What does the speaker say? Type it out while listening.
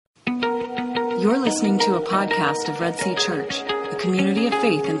You're listening to a podcast of Red Sea Church, a community of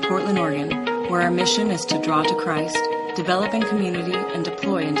faith in Portland, Oregon, where our mission is to draw to Christ, develop in community, and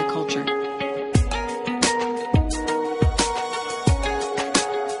deploy into culture.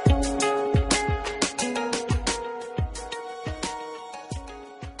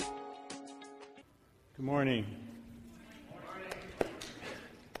 Good morning.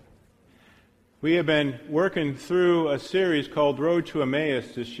 We have been working through a series called Road to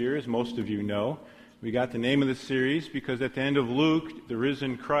Emmaus this year, as most of you know. We got the name of the series because at the end of Luke, the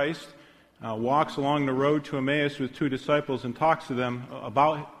risen Christ walks along the road to Emmaus with two disciples and talks to them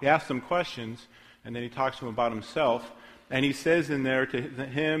he asks them questions, and then he talks to them about himself. And he says in there to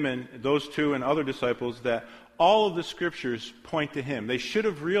him and those two and other disciples that all of the scriptures point to him. They should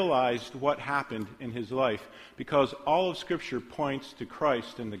have realized what happened in his life because all of Scripture points to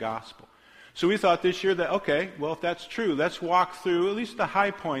Christ and the gospel. So we thought this year that, okay, well, if that's true, let's walk through at least the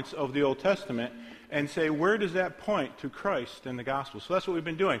high points of the Old Testament and say, where does that point to Christ and the gospel? So that's what we've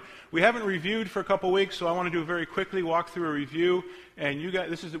been doing. We haven't reviewed for a couple weeks, so I want to do very quickly, walk through a review. And you guys,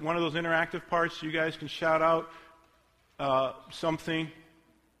 this is one of those interactive parts. You guys can shout out something,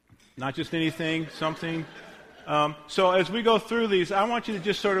 not just anything, something. So as we go through these, I want you to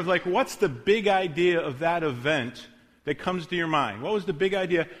just sort of like, what's the big idea of that event that comes to your mind? What was the big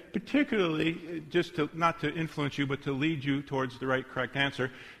idea, particularly, just to, not to influence you, but to lead you towards the right, correct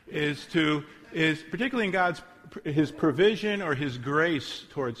answer, is particularly in His provision or His grace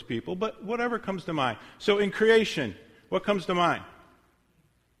towards people, but whatever comes to mind. So in creation, what comes to mind?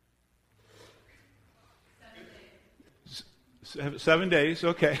 7 days,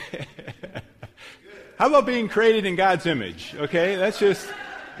 okay. How about being created in God's image, okay? That's just,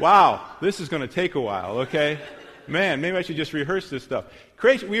 wow, this is going to take a while, okay? Man, maybe I should just rehearse this stuff.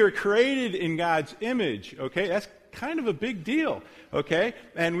 We were created in God's image, okay? That's kind of a big deal, okay?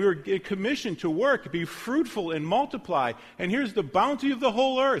 And we were commissioned to work, be fruitful and multiply. And here's the bounty of the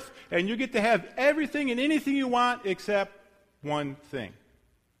whole earth. And you get to have everything and anything you want except one thing.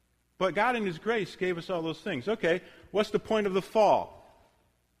 But God in His grace gave us all those things. Okay, what's the point of the fall?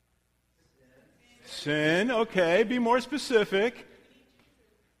 Sin, okay, be more specific.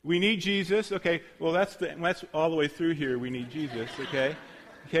 We need Jesus. Okay, well, that's all the way through here. We need Jesus, okay?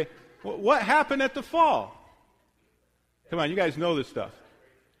 Okay, well, what happened at the fall? Come on, you guys know this stuff.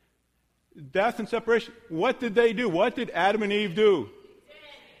 Death and separation. What did they do? What did Adam and Eve do?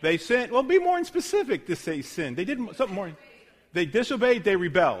 They sinned. Well, be more specific to say sin. They did something more. They disobeyed, they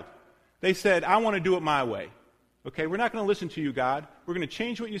rebelled. They said, I want to do it my way. Okay, we're not going to listen to you, God. We're going to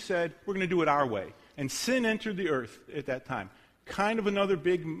change what you said. We're going to do it our way. And sin entered the earth at that time. Kind of another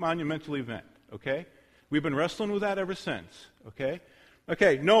big monumental event, okay? We've been wrestling with that ever since, okay?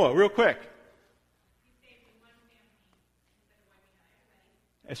 Okay, Noah, real quick.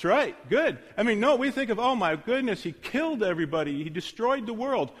 That's right, good. I mean, no, we think of, oh my goodness, he killed everybody, he destroyed the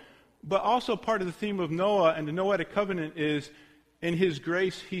world. But also part of the theme of Noah and the Noahic covenant is, in his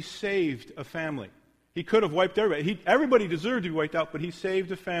grace, he saved a family. He could have wiped everybody. Everybody deserved to be wiped out, but he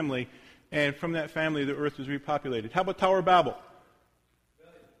saved a family, and from that family, the earth was repopulated. How about Tower of Babel?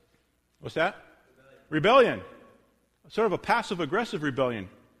 What's that? Rebellion. Sort of a passive-aggressive rebellion.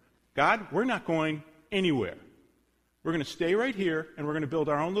 God, we're not going anywhere. We're going to stay right here, and we're going to build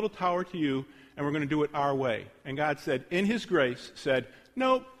our own little tower to you, and we're going to do it our way. And God said, in His grace, said,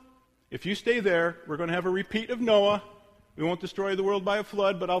 nope, if you stay there, we're going to have a repeat of Noah. We won't destroy the world by a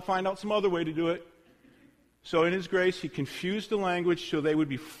flood, but I'll find out some other way to do it. So in His grace, He confused the language so they would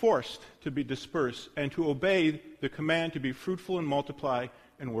be forced to be dispersed and to obey the command to be fruitful and multiply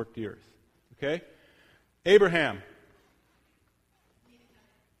and work the earth. Okay? Abraham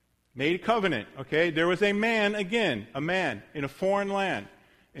made a covenant. Okay? There was a man in a foreign land.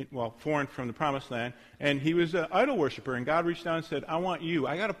 Foreign from the promised land. And he was an idol worshiper. And God reached down and said, I want you.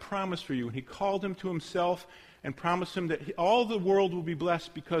 I got a promise for you. And He called him to Himself and promised him that all the world will be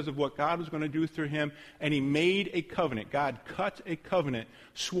blessed because of what God was going to do through him. And he made a covenant. God cut a covenant,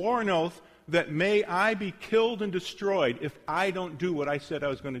 swore an oath that may I be killed and destroyed if I don't do what I said I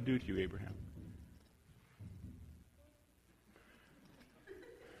was going to do to you, Abraham.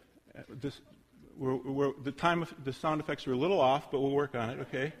 The sound effects are a little off, but we'll work on it,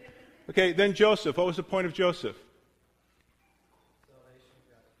 okay? Okay, then Joseph. What was the point of Joseph?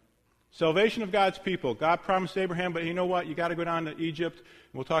 Salvation of God's people. God promised Abraham, but you know what? You got to go down to Egypt.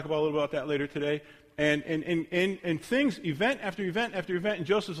 We'll talk a little about that later today. And things, event after event after event in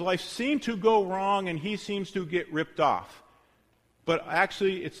Joseph's life seem to go wrong, and he seems to get ripped off. But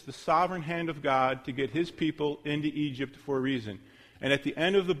actually, it's the sovereign hand of God to get His people into Egypt for a reason. And at the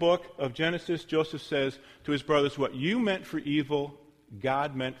end of the book of Genesis, Joseph says to his brothers, what you meant for evil,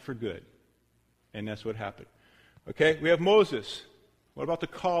 God meant for good. And that's what happened. Okay, we have Moses. What about the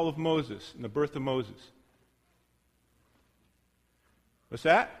call of Moses and the birth of Moses? What's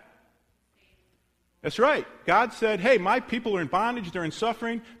that? That's right. God said, hey, my people are in bondage, they're in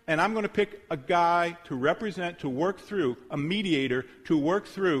suffering, and I'm going to pick a guy to represent, to work through, a mediator to work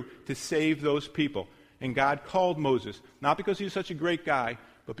through to save those people. And God called Moses, not because he's such a great guy,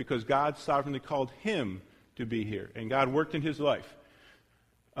 but because God sovereignly called him to be here. And God worked in his life.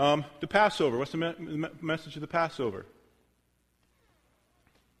 The Passover. What's the message of the Passover?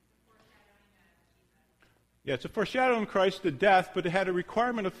 Yeah, it's a foreshadowing of Christ, the death, but it had a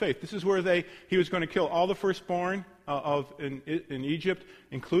requirement of faith. This is where he was going to kill all the firstborn in Egypt,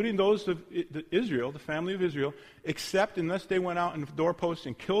 including those of Israel, the family of Israel, except unless they went out on the doorposts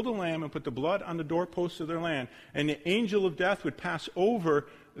and killed a lamb and put the blood on the doorposts of their land. And the angel of death would pass over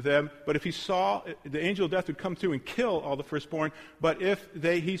them, but if he saw, the angel of death would come through and kill all the firstborn, but if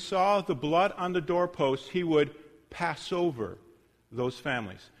he saw the blood on the doorposts, he would pass over those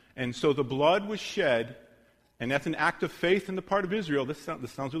families. And so the blood was shed. And that's an act of faith on the part of Israel. This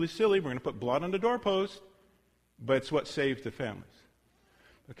sounds really silly. We're going to put blood on the doorpost, but it's what saved the families.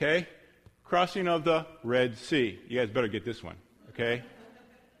 Okay? Crossing of the Red Sea. You guys better get this one. Okay?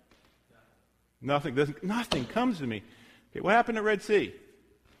 Nothing comes to me. Okay, what happened at Red Sea?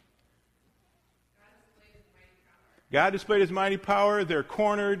 God displayed his mighty power. They're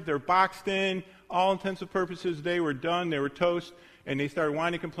cornered. They're boxed in. All intents and purposes, they were done. They were toast. And they started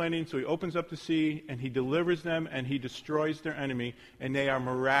whining and complaining, so he opens up the sea, and he delivers them, and he destroys their enemy, and they are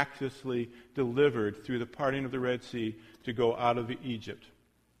miraculously delivered through the parting of the Red Sea to go out of Egypt.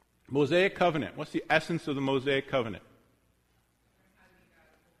 Mosaic covenant. What's the essence of the Mosaic covenant?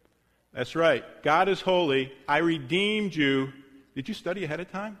 That's right. God is holy. I redeemed you. Did you study ahead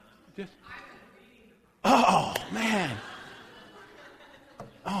of time? Oh, man.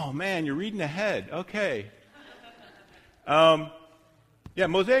 Oh, man, you're reading ahead. Okay. Yeah,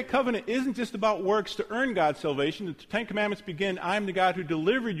 Mosaic covenant isn't just about works to earn God's salvation. The Ten Commandments begin, I am the God who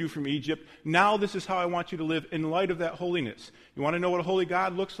delivered you from Egypt. Now this is how I want you to live in light of that holiness. You want to know what a holy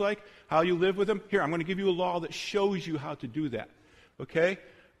God looks like? How you live with him? Here, I'm going to give you a law that shows you how to do that. Okay?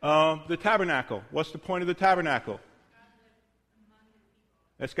 The tabernacle. What's the point of the tabernacle?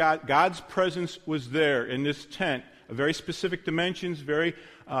 That's God. God's presence was there in this tent. Very specific dimensions, very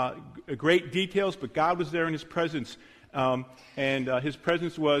great details, but God was there in his presence. And his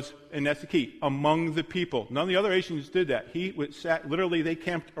presence was, and that's the key, among the people. None of the other nations did that. Literally, they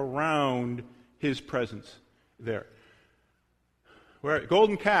camped around his presence there.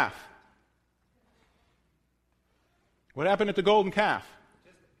 Golden calf. What happened at the golden calf?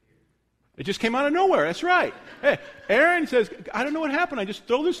 It just came out of nowhere. That's right. Hey, Aaron says, I don't know what happened. I just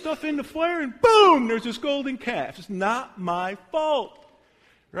throw this stuff in the fire and boom, there's this golden calf. It's not my fault.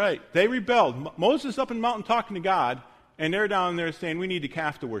 Right. They rebelled. Moses is up in the mountain talking to God, and they're down there saying, we need a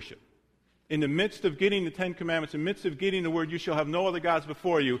calf to worship. In the midst of getting the Ten Commandments, in the midst of getting the word, you shall have no other gods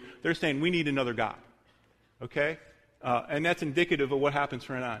before you, they're saying, we need another God. Okay? And that's indicative of what happens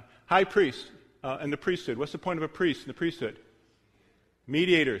from now on. High priest and the priesthood. What's the point of a priest in the priesthood?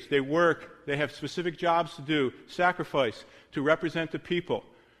 Mediators. They work. They have specific jobs to do. Sacrifice to represent the people.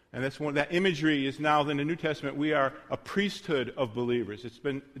 And that imagery is now in the New Testament. We are a priesthood of believers. It's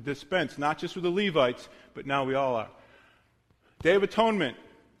been dispensed, not just with the Levites, but now we all are. Day of Atonement.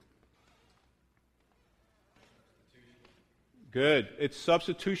 Good. It's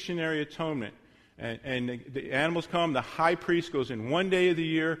substitutionary atonement. And the animals come. The high priest goes in one day of the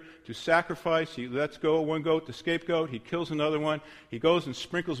year to sacrifice. He lets go one goat, the scapegoat. He kills another one. He goes and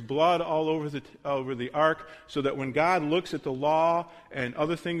sprinkles blood all over the ark so that when God looks at the law and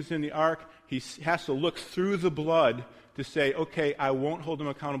other things in the ark, he has to look through the blood to say, okay, I won't hold them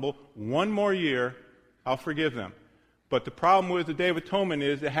accountable. One more year, I'll forgive them. But the problem with the Day of Atonement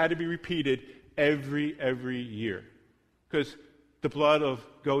is it had to be repeated every year. Because the blood of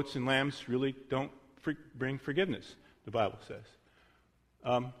goats and lambs really don't bring forgiveness, the Bible says.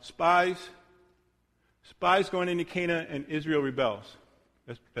 Spies going into Canaan and Israel rebels.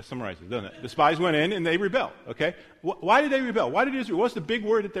 That summarizes, doesn't it? The spies went in and they rebelled, okay? Why did they rebel? Why did Israel? What's the big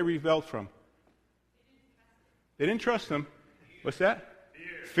word that they rebelled from? They didn't trust them. What's that?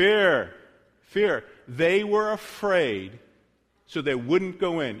 Fear. They were afraid, so they wouldn't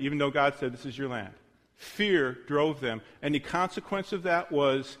go in, even though God said, this is your land. Fear drove them. And the consequence of that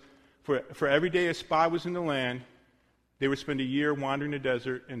was, for every day a spy was in the land, they would spend a year wandering the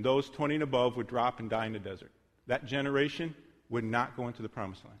desert, and those 20 and above would drop and die in the desert. That generation would not go into the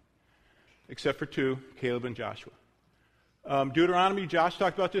promised land. Except for two, Caleb and Joshua. Deuteronomy, Josh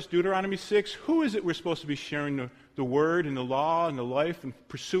talked about this, Deuteronomy 6. Who is it we're supposed to be sharing the word and the law and the life and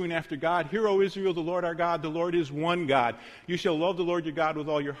pursuing after God? Hear, O Israel, the Lord our God, the Lord is one God. You shall love the Lord your God with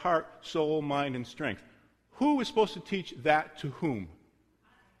all your heart, soul, mind, and strength. Who is supposed to teach that to whom?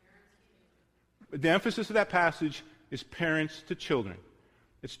 The emphasis of that passage is parents to children.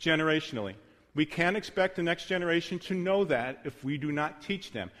 It's generationally. We can't expect the next generation to know that if we do not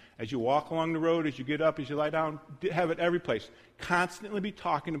teach them. As you walk along the road, as you get up, as you lie down, have it every place. Constantly be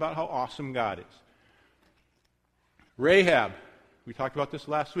talking about how awesome God is. Rahab. We talked about this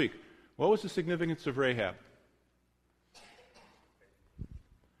last week. What was the significance of Rahab?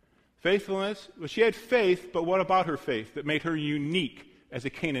 Faithfulness. Well, she had faith, but what about her faith that made her unique as a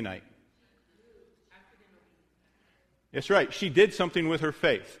Canaanite? That's right. She did something with her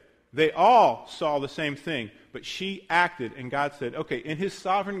faith. They all saw the same thing, but she acted, and God said, okay, in his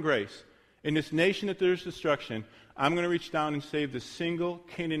sovereign grace, in this nation that there's destruction, I'm going to reach down and save the single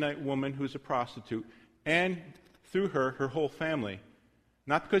Canaanite woman who's a prostitute, and through her, her whole family.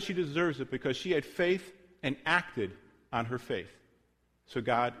 Not because she deserves it, because she had faith and acted on her faith. So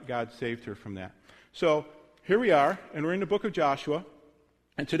God saved her from that. So here we are, and we're in the book of Joshua.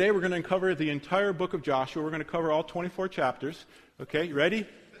 And today we're going to uncover the entire book of Joshua. We're going to cover all 24 chapters. Okay, you ready?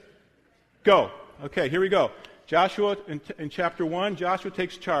 Go. Okay, here we go. Joshua, in chapter 1, Joshua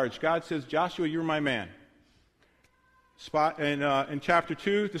takes charge. God says, Joshua, you're my man. In chapter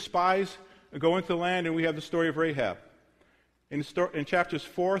 2, the spies go into the land, and we have the story of Rahab. In chapters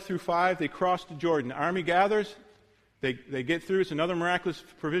 4 through 5, they cross the Jordan. The army gathers. They get through. It's another miraculous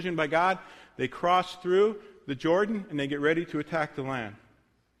provision by God. They cross through the Jordan, and they get ready to attack the land.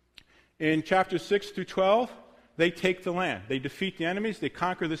 In chapters 6 through 12, they take the land. They defeat the enemies. They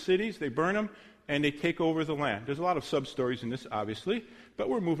conquer the cities. They burn them, and they take over the land. There's a lot of sub-stories in this, obviously, but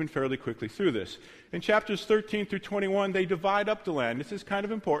we're moving fairly quickly through this. In chapters 13 through 21, they divide up the land. This is kind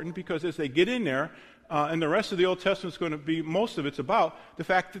of important because as they get in there, and the rest of the Old Testament is going to be, most of it's about the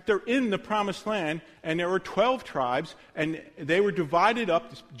fact that they're in the Promised Land, and there were 12 tribes, and they were divided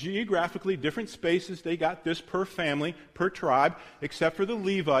up geographically, different spaces. They got this per family, per tribe, except for the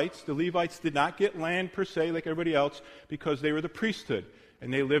Levites. The Levites did not get land per se like everybody else because they were the priesthood,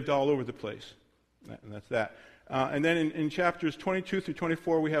 and they lived all over the place. And that's that. And then in chapters 22 through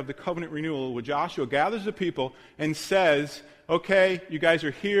 24, we have the covenant renewal where Joshua gathers the people and says, okay, you guys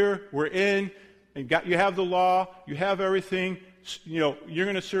are here, we're in, and you have the law, you have everything, you're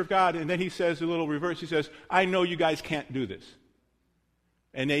going to serve God. And then he says a little reverse. He says, I know you guys can't do this.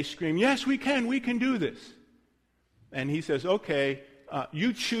 And they scream, yes, we can do this. And he says, okay,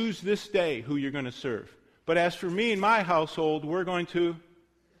 you choose this day who you're going to serve. But as for me and my household, we're going to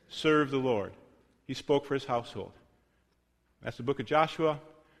serve the Lord. He spoke for his household. That's the book of Joshua.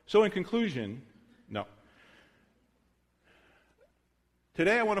 So in conclusion, no.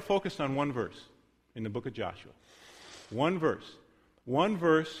 Today I want to focus on one verse in the book of Joshua. One verse. One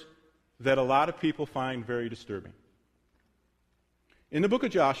verse that a lot of people find very disturbing. In the book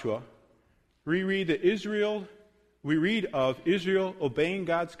of Joshua, we read of Israel obeying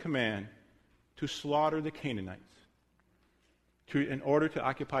God's command to slaughter the Canaanites in order to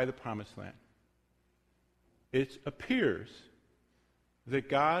occupy the Promised Land. It appears that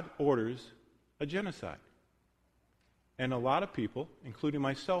God orders a genocide. And a lot of people, including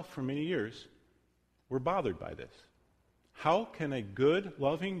myself for many years, were bothered by this. How can a good,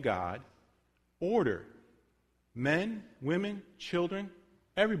 loving God order men, women, children,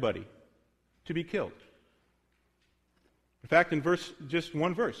 everybody to be killed? In fact, in just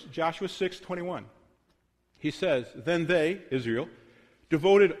one verse, Joshua 6:21, he says, then they, Israel,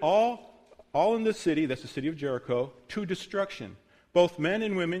 devoted all in the city, that's the city of Jericho, to destruction, both men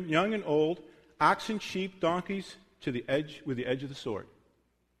and women, young and old, oxen, sheep, donkeys, with the edge of the sword.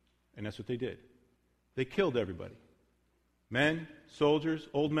 And that's what they did. They killed everybody. Men, soldiers,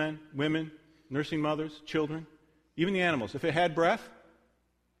 old men, women, nursing mothers, children, even the animals. If it had breath,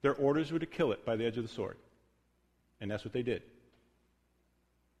 their orders were to kill it by the edge of the sword. And that's what they did.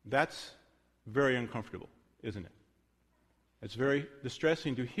 That's very uncomfortable, isn't it? It's very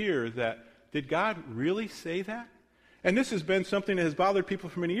distressing to hear that. Did God really say that? And this has been something that has bothered people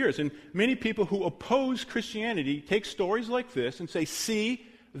for many years. And many people who oppose Christianity take stories like this and say, see,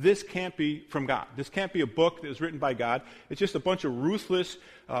 this can't be from God. This can't be a book that was written by God. It's just a bunch of ruthless,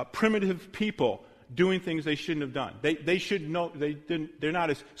 primitive people doing things they shouldn't have done. They should know. They're not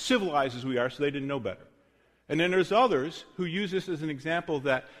as civilized as we are, so they didn't know better. And then there's others who use this as an example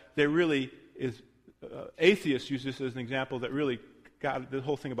that there really is, atheists use this as an example that really the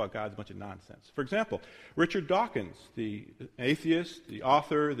whole thing about God is a bunch of nonsense. For example, Richard Dawkins, the atheist, the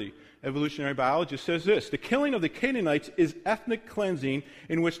author, the evolutionary biologist, says this: the killing of the Canaanites is ethnic cleansing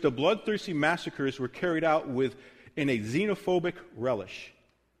in which the bloodthirsty massacres were carried out in a xenophobic relish.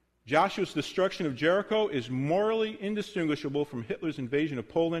 Joshua's destruction of Jericho is morally indistinguishable from Hitler's invasion of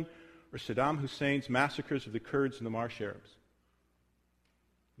Poland or Saddam Hussein's massacres of the Kurds and the Marsh Arabs.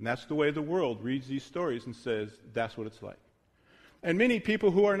 And that's the way the world reads these stories and says, that's what it's like. And many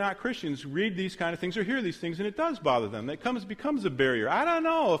people who are not Christians read these kind of things or hear these things, and it does bother them. It becomes a barrier. I don't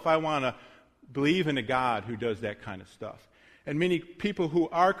know if I want to believe in a God who does that kind of stuff. And many people who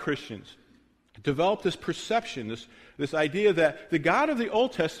are Christians develop this perception, this idea that the God of the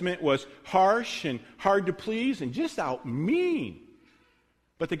Old Testament was harsh and hard to please and just out mean.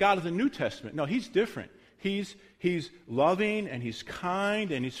 But the God of the New Testament, no, he's different. He's loving and he's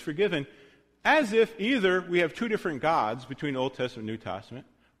kind and he's forgiving, as if either we have two different gods between the Old Testament and New Testament,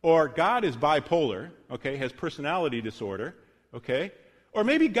 or God is bipolar, okay, has personality disorder, okay, or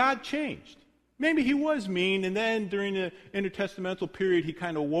maybe God changed. Maybe he was mean, and then during the intertestamental period, he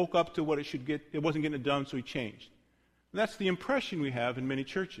kind of woke up to what it should get. It wasn't getting it done, so he changed. And that's the impression we have in many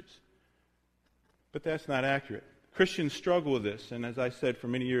churches. But that's not accurate. Christians struggle with this, and as I said, for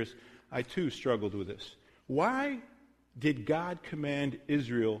many years, I too struggled with this. Why did God command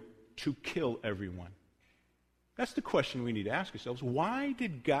Israel to kill everyone? That's the question we need to ask ourselves. Why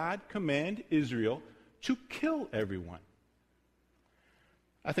did God command Israel to kill everyone?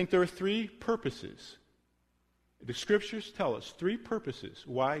 I think there are three purposes. The Scriptures tell us three purposes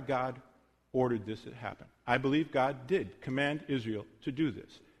why God ordered this to happen. I believe God did command Israel to do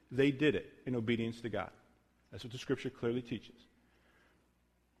this. They did it in obedience to God. That's what the Scripture clearly teaches.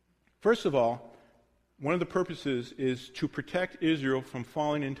 First of all, one of the purposes is to protect Israel from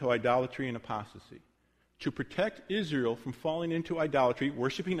falling into idolatry and apostasy. To protect Israel from falling into idolatry,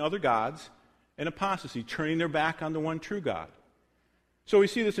 worshiping other gods, and apostasy, turning their back on the one true God. So we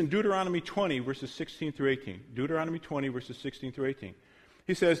see this in Deuteronomy 20, verses 16 through 18. Deuteronomy 20, verses 16 through 18.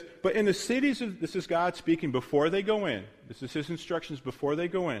 He says, but in the cities of, this is God speaking before they go in. This is his instructions before they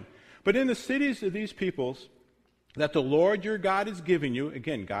go in. But in the cities of these peoples that the Lord your God is giving you,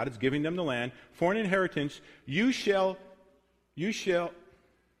 again, God is giving them the land, for an inheritance, you shall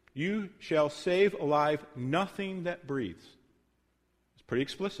save alive nothing that breathes. It's pretty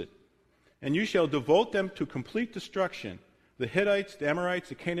explicit. And you shall devote them to complete destruction. The Hittites, the Amorites,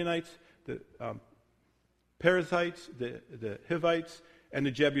 the Canaanites, the Perizzites, the Hivites, and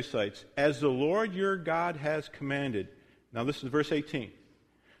the Jebusites, as the Lord your God has commanded. Now this is verse 18.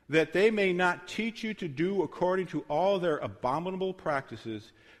 That they may not teach you to do according to all their abominable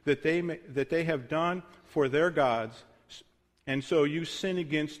practices that they have done for their gods, and so you sin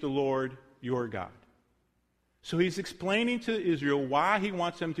against the Lord your God. So he's explaining to Israel why he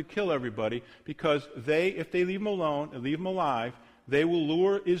wants them to kill everybody, because if they leave them alone and leave them alive, they will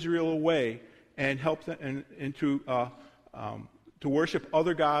lure Israel away and help them to worship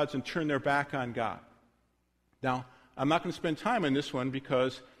other gods and turn their back on God. Now, I'm not going to spend time on this one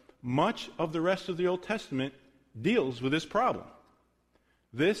because much of the rest of the Old Testament deals with this problem.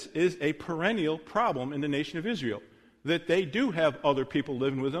 This is a perennial problem in the nation of Israel, that they do have other people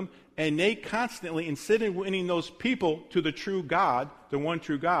living with them, and they constantly, instead of winning those people to the true God, the one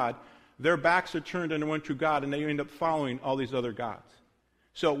true God, their backs are turned on the one true God, and they end up following all these other gods.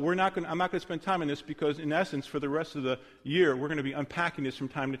 So I'm not going to spend time on this because, in essence, for the rest of the year, we're going to be unpacking this from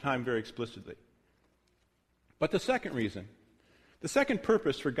time to time very explicitly. But the second reason, the second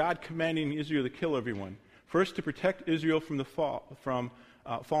purpose for God commanding Israel to kill everyone, first to protect Israel from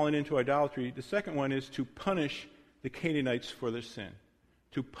falling into idolatry. The second one is to punish the Canaanites for their sin.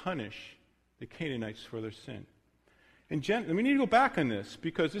 To punish the Canaanites for their sin. And we need to go back on this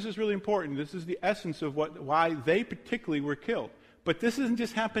because this is really important. This is the essence of why they particularly were killed. But this doesn't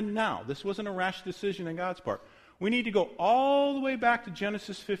just happen now. This wasn't a rash decision on God's part. We need to go all the way back to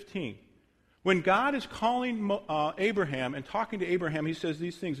Genesis 15. When God is calling Abraham and talking to Abraham, he says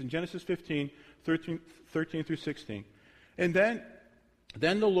these things in Genesis 15, 13 through 16. And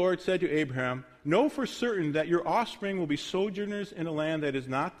then the Lord said to Abraham, know for certain that your offspring will be sojourners in a land that is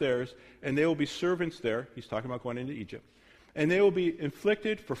not theirs, and they will be servants there. He's talking about going into Egypt. And they will be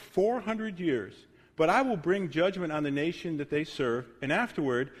afflicted for 400 years. But I will bring judgment on the nation that they serve, and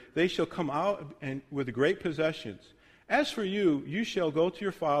afterward they shall come out with great possessions. As for you, you shall go to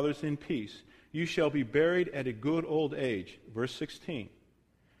your fathers in peace. You shall be buried at a good old age. Verse 16.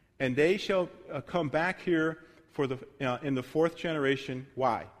 And they shall come back here in the fourth generation.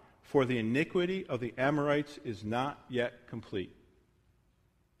 Why? For the iniquity of the Amorites is not yet complete.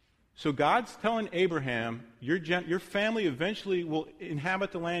 So God's telling Abraham, your family eventually will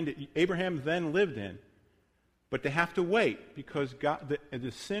inhabit the land that Abraham then lived in. But they have to wait because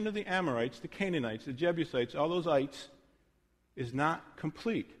the sin of the Amorites, the Canaanites, the Jebusites, all those ites, is not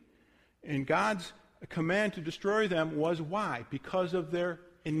complete. And God's command to destroy them was why? Because of their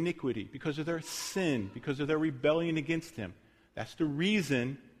iniquity, because of their sin, because of their rebellion against him. That's the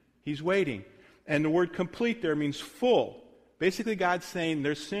reason he's waiting. And the word complete there means full. Basically, God's saying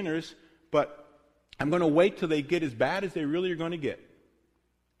they're sinners, but I'm going to wait till they get as bad as they really are going to get.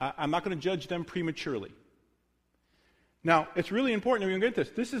 I'm not going to judge them prematurely. Now, it's really important that we get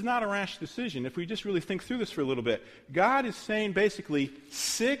this. This is not a rash decision. If we just really think through this for a little bit, God is saying basically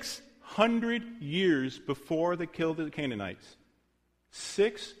 600 years before they killed the Canaanites.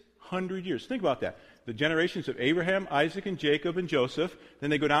 600 years. Think about that. The generations of Abraham, Isaac, and Jacob, and Joseph.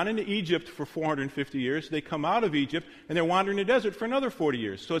 Then they go down into Egypt for 450 years. They come out of Egypt, and they're wandering the desert for another 40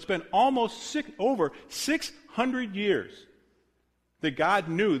 years. So it's been over 600 years that God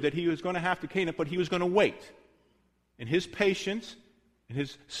knew that he was going to have to Canaan, but he was going to wait. In his patience, in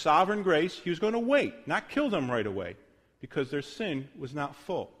his sovereign grace, he was going to wait, not kill them right away, because their sin was not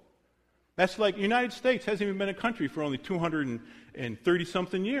full. That's like the United States hasn't even been a country for only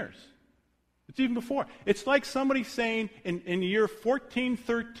 230-something years. It's even before. It's like somebody saying in the year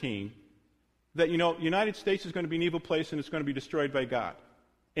 1413 that, the United States is going to be an evil place and it's going to be destroyed by God.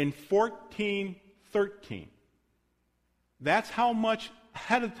 In 1413. That's how much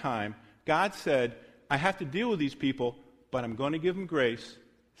ahead of time God said, I have to deal with these people, but I'm going to give them grace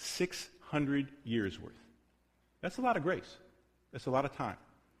 600 years worth. That's a lot of grace. That's a lot of time.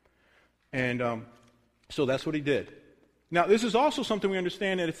 And so that's what he did. Now, this is also something we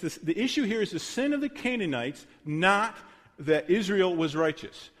understand, that the issue here is the sin of the Canaanites, not that Israel was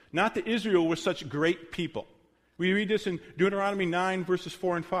righteous, not that Israel was such great people. We read this in Deuteronomy 9, verses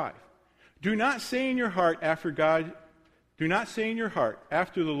 4 and 5. Do not say in your heart after the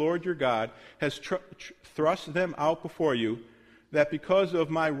Lord your God has thrust them out before you, that because of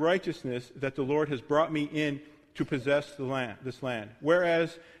my righteousness that the Lord has brought me in to possess this land.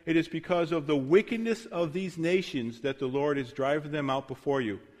 Whereas it is because of the wickedness of these nations that the Lord is driving them out before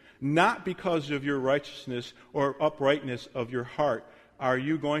you. Not because of your righteousness or uprightness of your heart are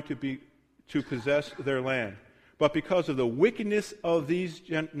you going to possess their land. But because of the wickedness of these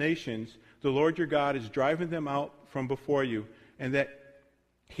nations, the Lord your God is driving them out from before you, and that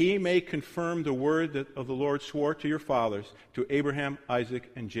he may confirm the word that of the Lord swore to your fathers, to Abraham,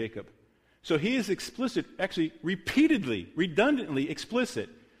 Isaac, and Jacob. So he is explicit, actually repeatedly, redundantly explicit,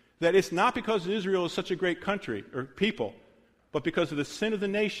 that it's not because Israel is such a great country or people, but because of the sin of the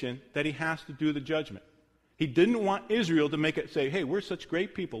nation that he has to do the judgment. He didn't want Israel to make it say, hey, we're such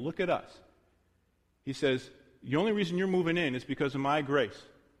great people, look at us. He says, the only reason you're moving in is because of my grace.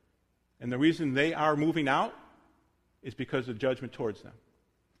 And the reason they are moving out is because of judgment towards them.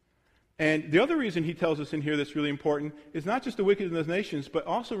 And the other reason he tells us in here that's really important is not just the wickedness of the nations, but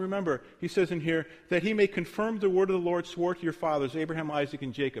also remember, he says in here, that he may confirm the word of the Lord swore to your fathers, Abraham, Isaac,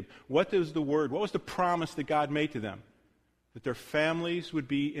 and Jacob. What is the word? What was the promise that God made to them? That their families would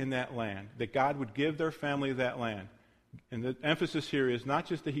be in that land, that God would give their family that land. And the emphasis here is not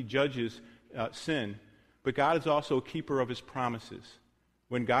just that he judges sin, but God is also a keeper of his promises.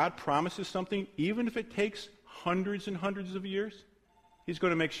 When God promises something, even if it takes hundreds and hundreds of years, he's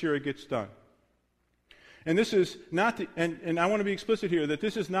going to make sure it gets done. And this is not, and I want to be explicit here, that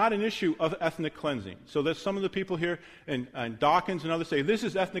this is not an issue of ethnic cleansing. So there's some of the people here, and Dawkins and others say, this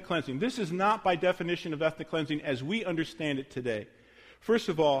is ethnic cleansing. This is not by definition of ethnic cleansing as we understand it today. First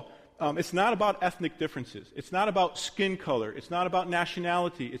of all, it's not about ethnic differences. It's not about skin color. It's not about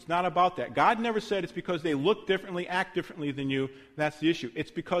nationality. It's not about that. God never said it's because they look differently, act differently than you. That's the issue. It's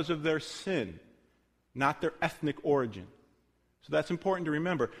because of their sin, not their ethnic origin. So that's important to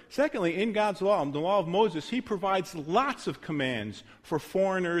remember. Secondly, in God's law, the law of Moses, he provides lots of commands for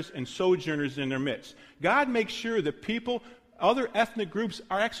foreigners and sojourners in their midst. God makes sure that people, other ethnic groups,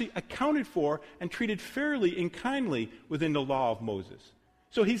 are actually accounted for and treated fairly and kindly within the law of Moses.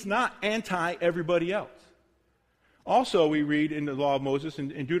 So he's not anti-everybody else. Also, we read in the law of Moses,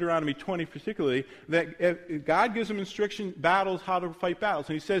 in Deuteronomy 20 particularly, that God gives them instruction, battles, how to fight battles.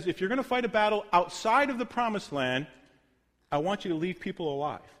 And he says, if you're going to fight a battle outside of the promised land, I want you to leave people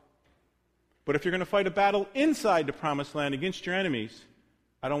alive. But if you're going to fight a battle inside the promised land against your enemies,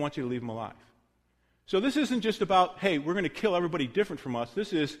 I don't want you to leave them alive. So this isn't just about, hey, we're going to kill everybody different from us.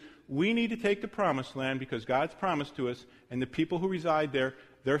 This is, we need to take the promised land because God's promised to us, and the people who reside there,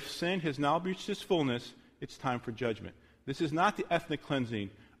 their sin has now reached its fullness. It's time for judgment. This is not the ethnic cleansing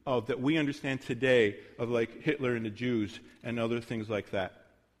of that we understand today of like Hitler and the Jews and other things like that.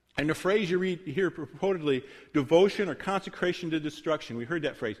 And the phrase you read here purportedly, devotion or consecration to destruction, we heard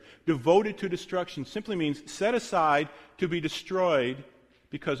that phrase. Devoted to destruction simply means set aside to be destroyed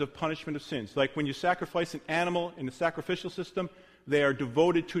because of punishment of sins. Like when you sacrifice an animal in the sacrificial system, they are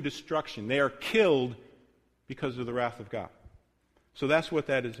devoted to destruction. They are killed because of the wrath of God. So that's what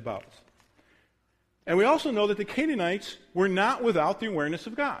that is about. And we also know that the Canaanites were not without the awareness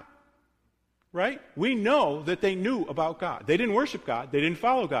of God. Right? We know that they knew about God. They didn't worship God. They didn't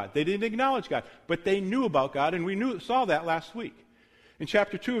follow God. They didn't acknowledge God. But they knew about God, and we saw that last week. In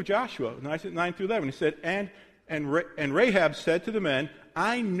chapter 2 of Joshua, 9 through 11, he said, And Rahab said to the men,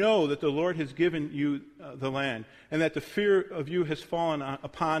 I know that the Lord has given you the land, and that the fear of you has fallen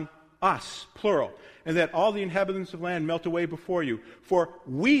upon us, plural, and that all the inhabitants of the land melt away before you. For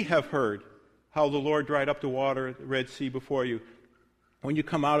we have heard how the Lord dried up the water at the Red Sea before you, when you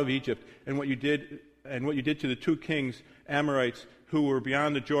come out of Egypt, and what you did to the two kings, Amorites, who were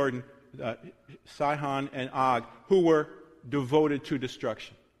beyond the Jordan, Sihon and Og, who were devoted to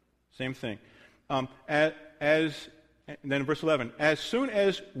destruction. Same thing. Then in verse 11, as soon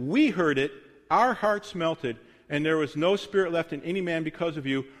as we heard it, our hearts melted, and there was no spirit left in any man because of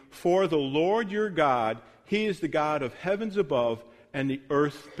you. For the Lord your God, He is the God of heavens above and the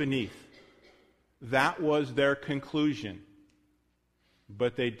earth beneath. That was their conclusion.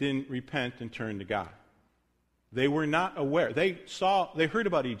 But they didn't repent and turn to God. They were not aware. They heard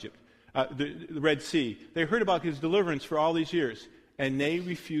about Egypt, the Red Sea. They heard about His deliverance for all these years, and they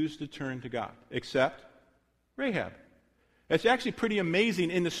refused to turn to God, except Rahab. It's actually pretty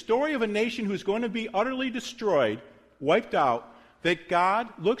amazing in the story of a nation who's going to be utterly destroyed, wiped out, that God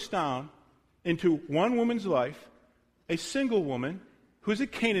looks down into one woman's life, a single woman who's a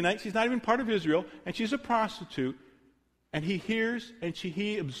Canaanite. She's not even part of Israel, and she's a prostitute. And He hears and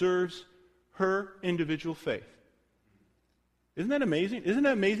He observes her individual faith. Isn't that amazing? Isn't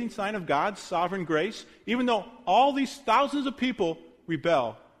that an amazing sign of God's sovereign grace? Even though all these thousands of people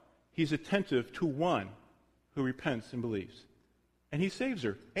rebel, He's attentive to one who repents and believes. And He saves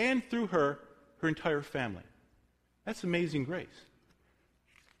her, and through her, her entire family. That's amazing grace.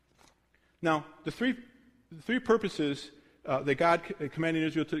 Now, the three purposes that God commanded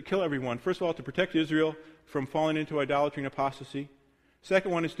Israel to kill everyone. First of all, to protect Israel from falling into idolatry and apostasy.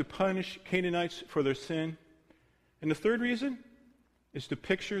 Second one is to punish Canaanites for their sin. And the third reason is to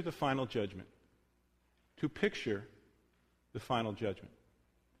picture the final judgment. To picture the final judgment.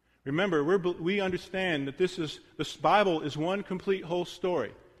 Remember, we understand that this Bible is one complete whole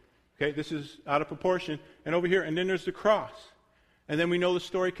story. Okay, this is out of proportion. And over here, and then there's the cross. And then we know the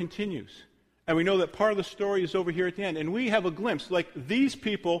story continues. And we know that part of the story is over here at the end. And we have a glimpse, like these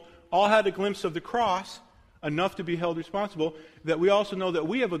people all had a glimpse of the cross, enough to be held responsible, that we also know that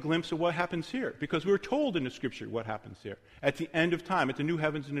we have a glimpse of what happens here, because we're told in the Scripture what happens here at the end of time, at the new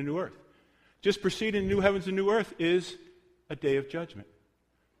heavens and the new earth. Just preceding the new heavens and new earth is a day of judgment.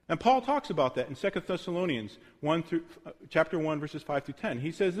 And Paul talks about that in 2 Thessalonians chapter 1, verses 5 through 10.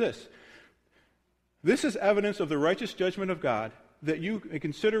 He says this, "This is evidence of the righteous judgment of God, that you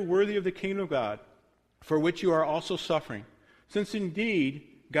consider worthy of the kingdom of God, for which you are also suffering. Since indeed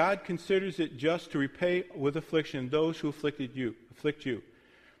God considers it just to repay with affliction those who afflict you,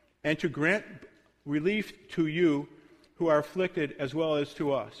 and to grant relief to you who are afflicted as well as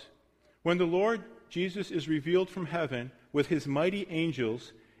to us. When the Lord Jesus is revealed from heaven with His mighty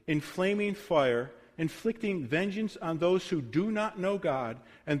angels in flaming fire, inflicting vengeance on those who do not know God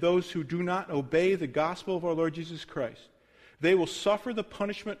and those who do not obey the gospel of our Lord Jesus Christ, they will suffer the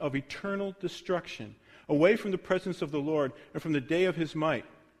punishment of eternal destruction, away from the presence of the Lord and from the day of His might,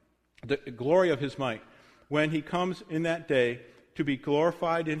 the glory of His might, when He comes in that day to be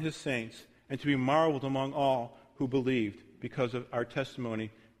glorified in His saints and to be marveled among all who believed, because of our testimony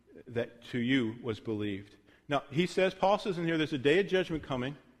that to you was believed." Now, Paul says in here, there's a day of judgment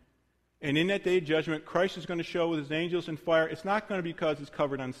coming, and in that day of judgment, Christ is going to show with His angels in fire. It's not going to be because it's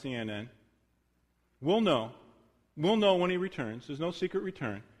covered on CNN. We'll know. We'll know when He returns. There's no secret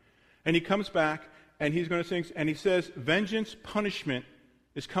return. And He comes back, and He's going to sing, and He says, vengeance, punishment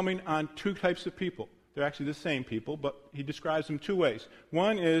is coming on two types of people. They're actually the same people, but He describes them two ways.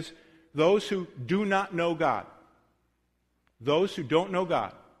 One is those who do not know God. Those who don't know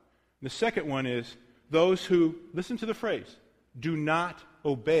God. And the second one is those who, listen to the phrase, do not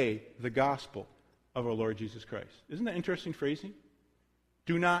obey the gospel of our Lord Jesus Christ. Isn't that interesting phrasing?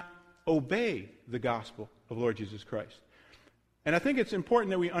 Do not obey the gospel of Lord Jesus Christ. And I think it's important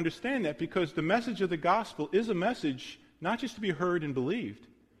that we understand that, because the message of the gospel is a message not just to be heard and believed,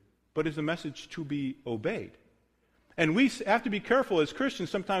 but is a message to be obeyed. And we have to be careful as Christians.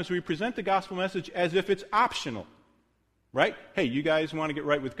 Sometimes we present the gospel message as if it's optional. Right? Hey, you guys want to get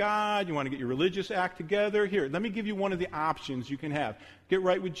right with God? You want to get your religious act together? Here, let me give you one of the options you can have. Get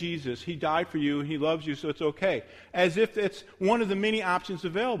right with Jesus. He died for you. He loves you, so it's okay. As if it's one of the many options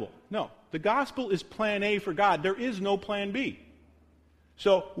available. No. The gospel is plan A for God. There is no plan B.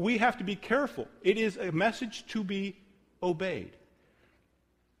 So we have to be careful. It is a message to be obeyed.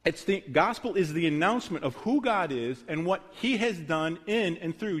 The gospel is the announcement of who God is and what He has done in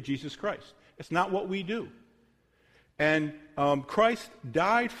and through Jesus Christ. It's not what we do. And Christ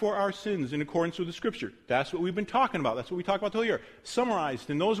died for our sins in accordance with the Scripture. That's what we've been talking about. That's what we talk about the whole year.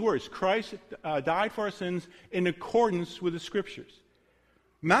 Summarized in those words, Christ died for our sins in accordance with the Scriptures.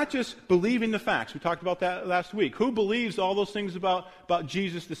 Not just believing the facts. We talked about that last week. Who believes all those things about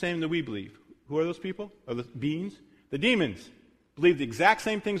Jesus the same that we believe? Who are those people? Are the beings? The demons believe the exact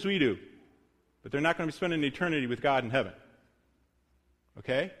same things we do. But they're not going to be spending eternity with God in heaven.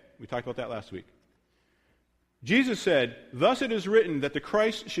 Okay? We talked about that last week. Jesus said, "Thus it is written that the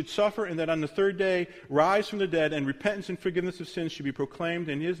Christ should suffer and that on the third day rise from the dead, and repentance and forgiveness of sins should be proclaimed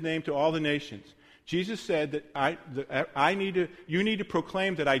in His name to all the nations." Jesus said that you need to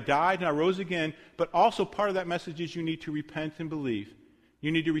proclaim that I died and I rose again, but also part of that message is you need to repent and believe.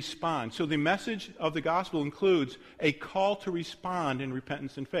 You need to respond. So the message of the gospel includes a call to respond in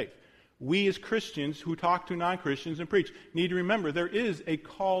repentance and faith. We as Christians who talk to non-Christians and preach need to remember there is a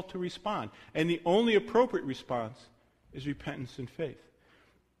call to respond. And the only appropriate response is repentance and faith.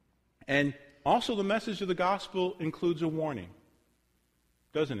 And also the message of the gospel includes a warning,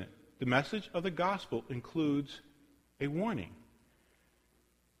 doesn't it? The message of the gospel includes a warning.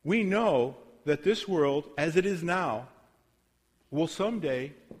 We know that this world, as it is now, will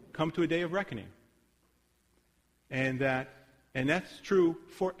someday come to a day of reckoning. And that's true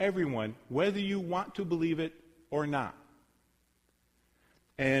for everyone, whether you want to believe it or not.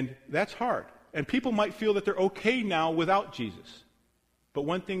 And that's hard. And people might feel that they're okay now without Jesus. But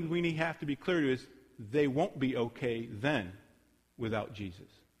one thing we have to be clear to is they won't be okay then without Jesus.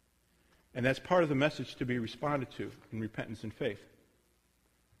 And that's part of the message to be responded to in repentance and faith.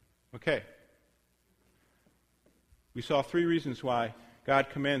 Okay. We saw 3 reasons why God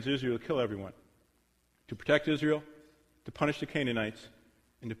commands Israel to kill everyone. To protect Israel, to punish the Canaanites,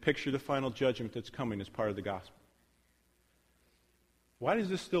 and to picture the final judgment that's coming as part of the gospel. Why does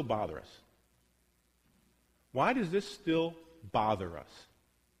this still bother us? Why does this still bother us?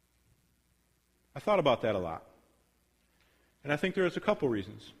 I thought about that a lot. And I think there's a couple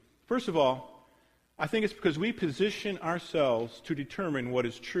reasons. First of all, I think it's because we position ourselves to determine what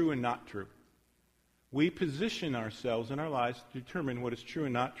is true and not true. We position ourselves in our lives to determine what is true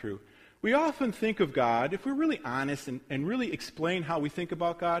and not true. We often think of God, if we're really honest and really explain how we think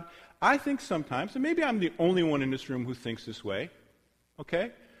about God, I think sometimes, and maybe I'm the only one in this room who thinks this way,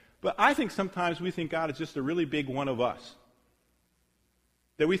 okay? But I think sometimes we think God is just a really big one of us.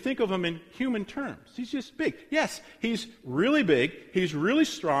 That we think of Him in human terms. He's just big. Yes, He's really big, He's really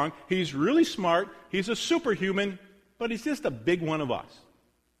strong, He's really smart, He's a superhuman, but He's just a big one of us.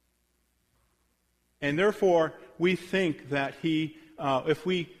 And therefore, we think that if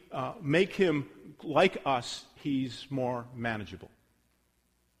we make Him like us, He's more manageable.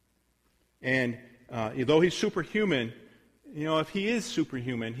 And though He's superhuman, if He is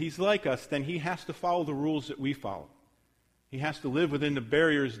superhuman, He's like us, then He has to follow the rules that we follow. He has to live within the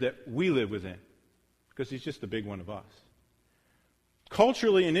barriers that we live within, because He's just a big one of us.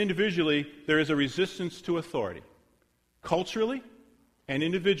 Culturally and individually, there is a resistance to authority. Culturally and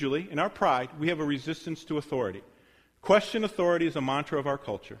individually, in our pride, we have a resistance to authority. Question authority is a mantra of our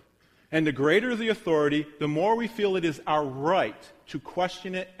culture. And the greater the authority, the more we feel it is our right to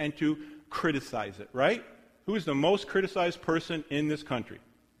question it and to criticize it, right? Who is the most criticized person in this country?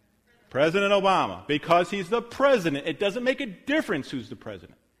 President Obama. Because he's the president. It doesn't make a difference who's the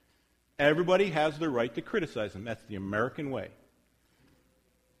president. Everybody has the right to criticize him. That's the American way.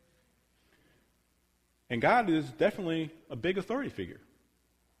 And God is definitely a big authority figure.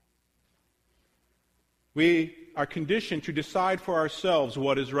 We are conditioned to decide for ourselves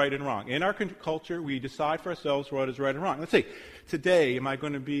what is right and wrong. In our culture, we decide for ourselves what is right and wrong. Let's say, today, am I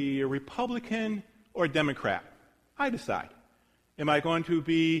going to be a Republican or a Democrat? I decide. Am I going to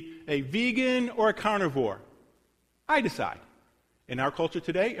be a vegan or a carnivore? I decide. In our culture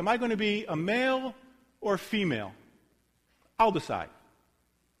today, am I going to be a male or a female? I'll decide.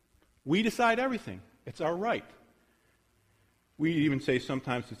 We decide everything. It's our right. We even say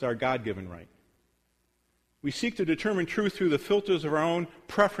sometimes it's our God-given right. We seek to determine truth through the filters of our own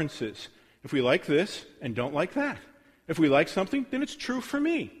preferences. If we like this and don't like that. If we like something, then it's true for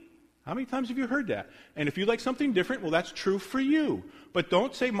me. How many times have you heard that? And if you like something different, well, that's true for you. But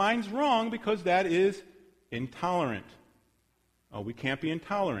don't say mine's wrong, because that is intolerant. We can't be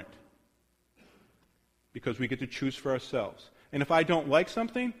intolerant because we get to choose for ourselves. And if I don't like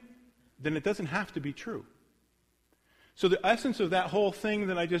something, then it doesn't have to be true. So the essence of that whole thing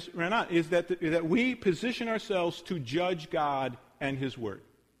that I just ran on is that we position ourselves to judge God and His Word.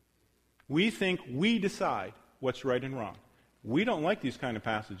 We think we decide what's right and wrong. We don't like these kind of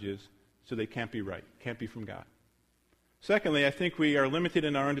passages, so they can't be right, can't be from God. Secondly, I think we are limited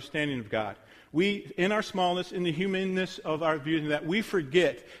in our understanding of God. We, in our smallness, in the humanness of our view, that we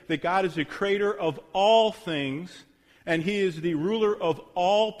forget that God is the creator of all things, and He is the ruler of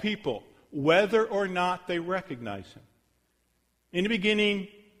all people, whether or not they recognize Him. In the beginning,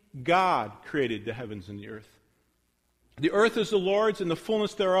 God created the heavens and the earth. The earth is the Lord's and the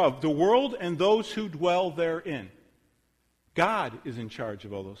fullness thereof, the world and those who dwell therein. God is in charge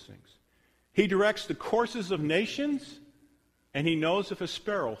of all those things. He directs the courses of nations, and He knows if a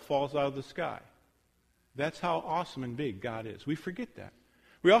sparrow falls out of the sky. That's how awesome and big God is. We forget that.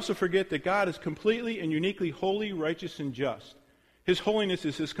 We also forget that God is completely and uniquely holy, righteous, and just. His holiness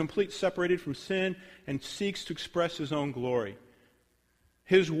is His complete separated from sin and seeks to express His own glory.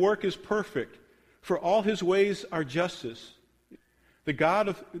 His work is perfect, for all His ways are justice. A God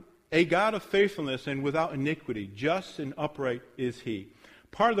of faithfulness and without iniquity, just and upright is He.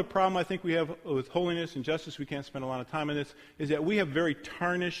 Part of the problem I think we have with holiness and justice, we can't spend a lot of time on this, is that we have very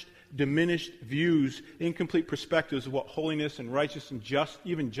tarnished, diminished views, incomplete perspectives of what holiness and righteousness and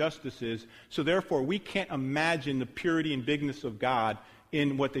even justice is. So therefore, we can't imagine the purity and bigness of God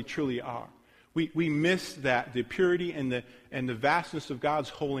in what they truly are. We miss that, the purity and the vastness of God's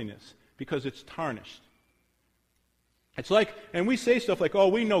holiness, because it's tarnished. It's like, and we say stuff like, oh,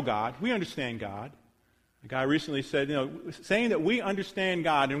 we know God, we understand God. A guy recently said, saying that we understand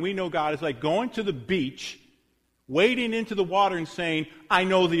God and we know God is like going to the beach, wading into the water and saying, I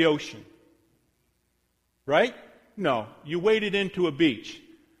know the ocean. Right? No, you waded into a beach.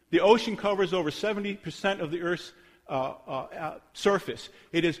 The ocean covers over 70% of the Earth's surface.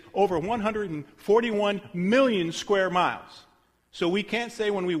 It is over 141 million square miles. So we can't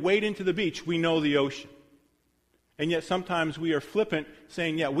say when we wade into the beach, we know the ocean. And yet sometimes we are flippant,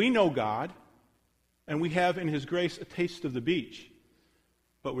 saying, yeah, we know God, and we have in His grace a taste of the beach,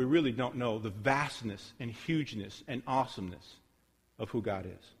 but we really don't know the vastness and hugeness and awesomeness of who God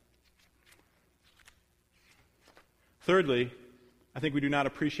is. Thirdly, I think we do not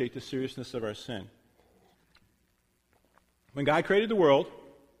appreciate the seriousness of our sin. When God created the world,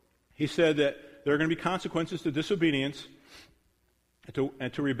 He said that there are going to be consequences to disobedience,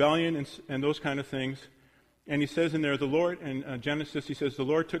 and to rebellion and those kind of things. And He says in there, the Lord, in Genesis, He says, the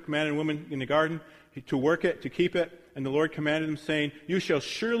Lord took man and woman in the garden to work it, to keep it, and the Lord commanded them, saying, you shall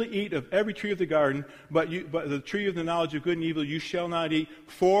surely eat of every tree of the garden, but the tree of the knowledge of good and evil you shall not eat,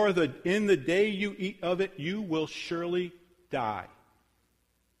 for in the day you eat of it, you will surely die.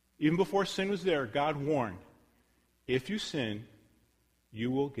 Even before sin was there, God warned, if you sin,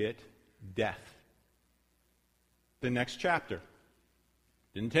 you will get death. The next chapter.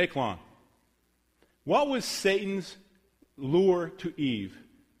 Didn't take long. What was Satan's lure to Eve?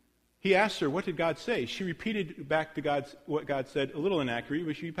 He asked her, what did God say? She repeated back to what God said, a little inaccurate,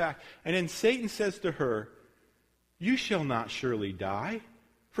 but she back. And then Satan says to her, you shall not surely die,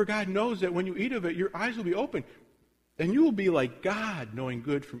 for God knows that when you eat of it, your eyes will be open, and you will be like God, knowing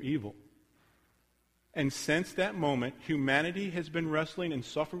good from evil. And since that moment, humanity has been wrestling and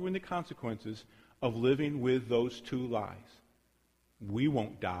suffering with the consequences of living with those two lies. We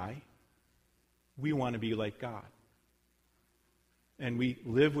won't die. We want to be like God. And we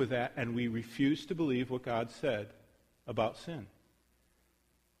live with that, and we refuse to believe what God said about sin.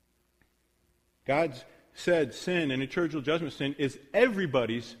 God said sin and eternal judgment sin is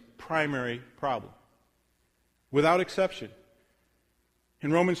everybody's primary problem, without exception.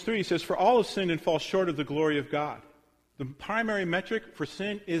 In Romans 3, He says, for all have sinned and fall short of the glory of God. The primary metric for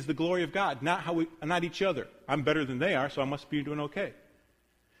sin is the glory of God, not each other. I'm better than they are, so I must be doing okay.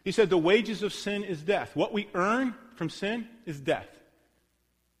 He said the wages of sin is death. What we earn from sin is death.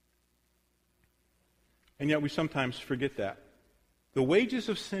 And yet we sometimes forget that. The wages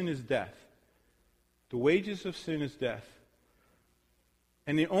of sin is death. The wages of sin is death.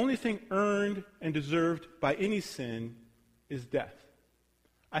 And the only thing earned and deserved by any sin is death.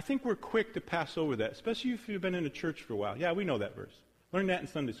 I think we're quick to pass over that, especially if you've been in a church for a while. Yeah, we know that verse. Learn that in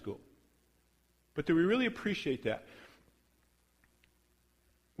Sunday school. But do we really appreciate that?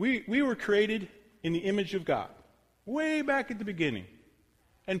 We were created in the image of God, way back at the beginning.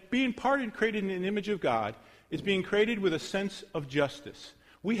 And being part and created in the image of God is being created with a sense of justice.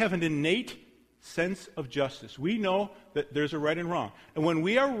 We have an innate sense of justice. We know that there's a right and wrong. And when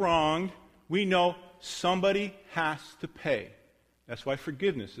we are wronged, we know somebody has to pay. That's why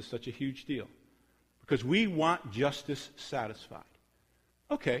forgiveness is such a huge deal. Because we want justice satisfied.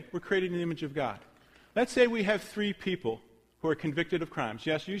 Okay, we're created in the image of God. Let's say we have 3 people who are convicted of crimes.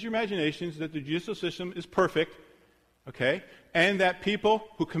 Yes, use your imaginations that the judicial system is perfect, okay, and that people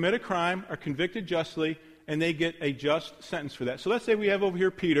who commit a crime are convicted justly and they get a just sentence for that. So let's say we have over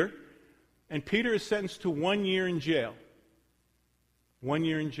here Peter, and Peter is sentenced to 1 year in jail. 1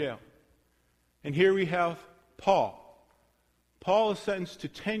 year in jail. And here we have Paul. Paul is sentenced to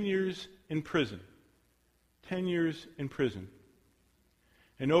 10 years in prison. 10 years in prison.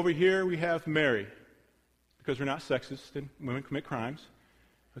 And over here we have Mary, because we're not sexist and women commit crimes.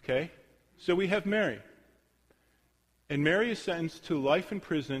 Okay? So we have Mary. And Mary is sentenced to life in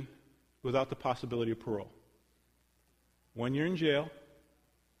prison without the possibility of parole. 1 year in jail,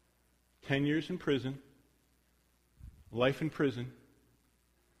 10 years in prison, life in prison.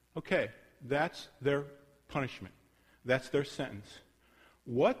 Okay, that's their punishment. That's their sentence.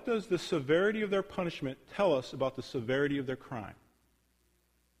 What does the severity of their punishment tell us about the severity of their crime?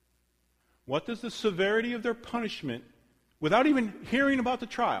 What does the severity of their punishment, without even hearing about the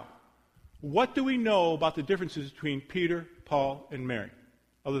trial, what do we know about the differences between Peter, Paul, and Mary,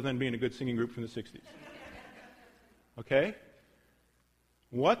 other than being a good singing group from the 60s? Okay?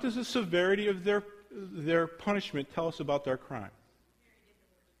 What does the severity of their punishment tell us about their crime?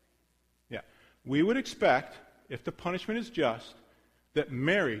 Yeah. We would expect, if the punishment is just, that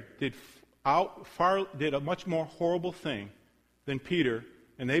Mary did a much more horrible thing than Peter,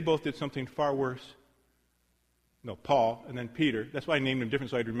 and they both did something far worse. No, Paul and then Peter. That's why I named them different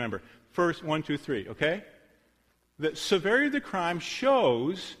so I'd remember. First, 1, 2, 3, okay? The severity of the crime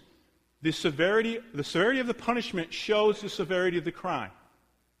shows the severity of the punishment shows the severity of the crime.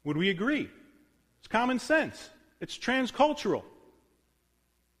 Would we agree? It's common sense. It's transcultural.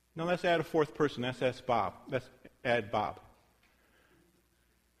 Now let's add a 4th person. Let's Bob. Let's add Bob.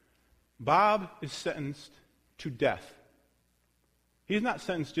 Bob is sentenced to death. He's not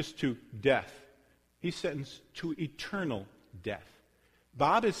sentenced just to death. He's sentenced to eternal death.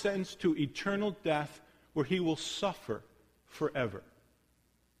 Bob is sentenced to eternal death where he will suffer forever.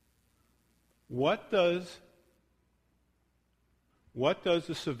 What does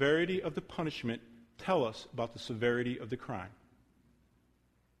the severity of the punishment tell us about the severity of the crime?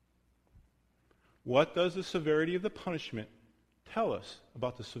 What does the severity of the punishment tell us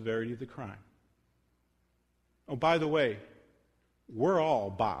about the severity of the crime? Oh, by the way, we're all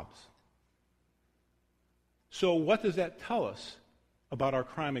Bobs. So what does that tell us about our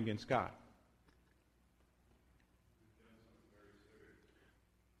crime against God?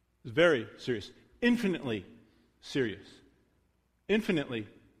 It's very serious. Infinitely serious. Infinitely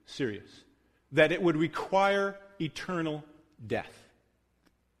serious. That it would require eternal death.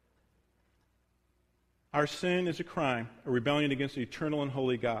 Our sin is a crime, a rebellion against the eternal and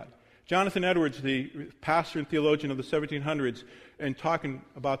holy God. Jonathan Edwards, the pastor and theologian of the 1700s, and talking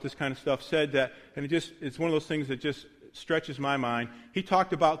about this kind of stuff, said that, and it's one of those things that just stretches my mind. He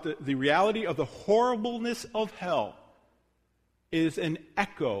talked about the reality of the horribleness of hell is an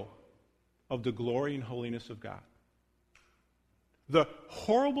echo of the glory and holiness of God. The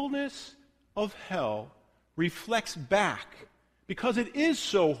horribleness of hell reflects back, because it is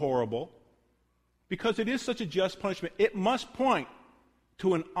so horrible, because it is such a just punishment, it must point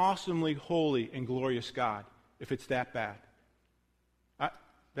to an awesomely holy and glorious God if it's that bad.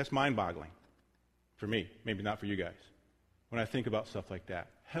 That's mind-boggling for me, maybe not for you guys, when I think about stuff like that.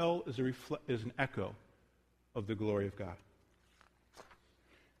 Hell is an echo of the glory of God.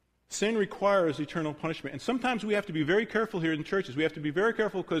 Sin requires eternal punishment, and sometimes we have to be very careful here in churches. We have to be very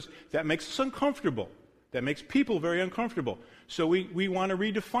careful because that makes us uncomfortable. That makes people very uncomfortable. So we want to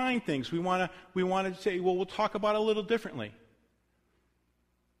redefine things. We want to say, well, we'll talk about it a little differently.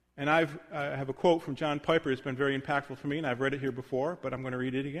 And I have a quote from John Piper. It's been very impactful for me, and I've read it here before, but I'm going to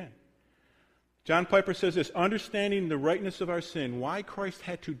read it again. John Piper says this: understanding the rightness of our sin, why Christ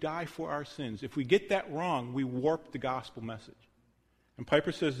had to die for our sins. If we get that wrong, we warp the gospel message. And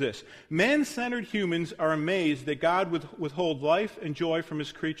Piper says this: man-centered humans are amazed that God would withhold life and joy from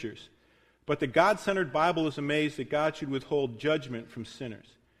his creatures. But the God-centered Bible is amazed that God should withhold judgment from sinners.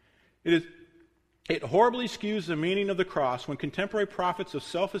 It horribly skews the meaning of the cross when contemporary prophets of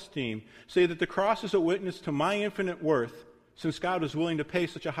self-esteem say that the cross is a witness to my infinite worth, since God was willing to pay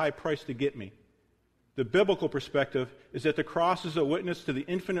such a high price to get me. The biblical perspective is that the cross is a witness to the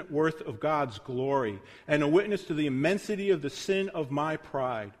infinite worth of God's glory and a witness to the immensity of the sin of my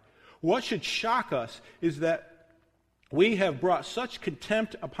pride. What should shock us is that we have brought such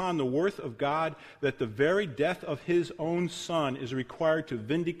contempt upon the worth of God that the very death of his own Son is required to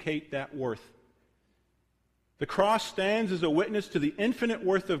vindicate that worth. The cross stands as a witness to the infinite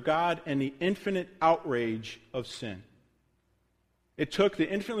worth of God and the infinite outrage of sin. It took the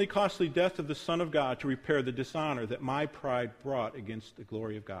infinitely costly death of the Son of God to repair the dishonor that my pride brought against the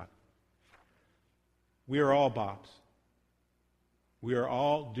glory of God. We are all Bobs. We are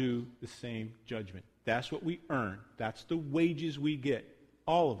all due the same judgment. That's what we earn. That's the wages we get,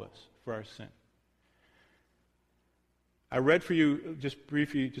 all of us, for our sin. I read for you just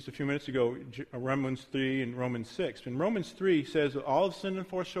briefly, just a few minutes ago, Romans 3 and Romans 6. And Romans 3 says that all have sinned and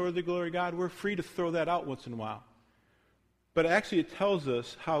fall short of the glory of God. We're free to throw that out once in a while. But actually it tells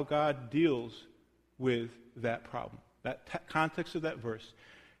us how God deals with that problem, that context of that verse.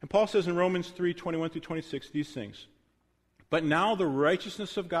 And Paul says in Romans 3, 21 through 26, these things. But now the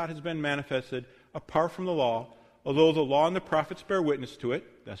righteousness of God has been manifested apart from the law, although the law and the prophets bear witness to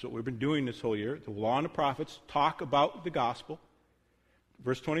it. That's what we've been doing this whole year. The law and the prophets talk about the gospel.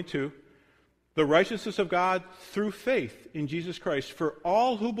 Verse 22, the righteousness of God through faith in Jesus Christ for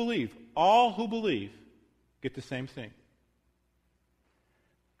all who believe get the same thing.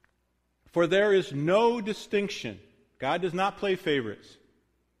 For there is no distinction. God does not play favorites.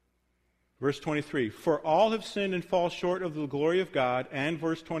 Verse 23, for all have sinned and fall short of the glory of God. And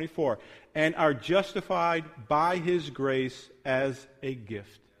verse 24, and are justified by his grace as a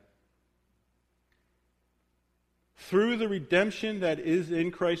gift. Through the redemption that is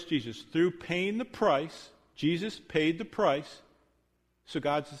in Christ Jesus, through paying the price, Jesus paid the price. So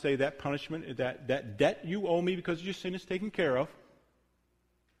God's to say that punishment, that debt you owe me because of your sin is taken care of.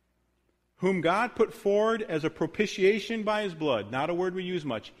 Whom God put forward as a propitiation by his blood. Not a word we use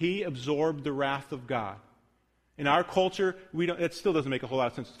much. He absorbed the wrath of God. In our culture, it still doesn't make a whole lot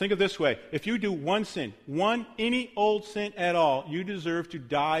of sense. Think of it this way. If you do one sin, any old sin at all, you deserve to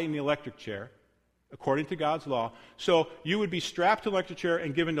die in the electric chair, according to God's law. So you would be strapped to an electric chair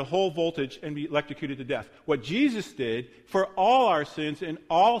and given the whole voltage and be electrocuted to death. What Jesus did for all our sins and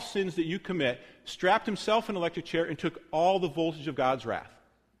all sins that you commit, strapped himself in an electric chair and took all the voltage of God's wrath.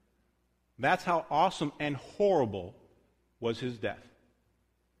 That's how awesome and horrible was his death.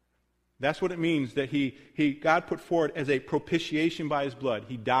 That's what it means that God put forward as a propitiation by his blood.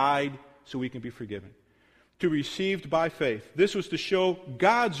 He died so we can be forgiven. To be received by faith. This was to show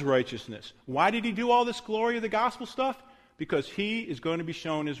God's righteousness. Why did he do all this glory of the gospel stuff? Because he is going to be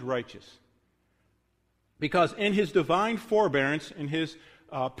shown as righteous. Because in his divine forbearance, in his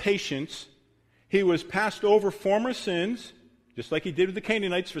patience, he was passed over former sins, just like he did with the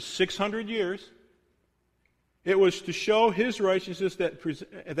Canaanites for 600 years. It was to show his righteousness that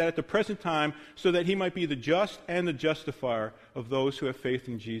at the present time, so that he might be the just and the justifier of those who have faith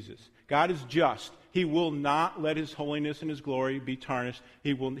in Jesus. God is just. He will not let his holiness and his glory be tarnished.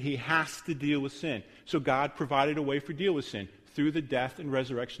 He has to deal with sin. So God provided a way for deal with sin through the death and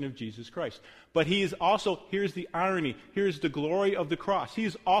resurrection of Jesus Christ. But he is also, here's the irony, here's the glory of the cross. He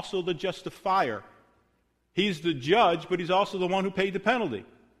is also the justifier. He's the judge, but he's also the one who paid the penalty.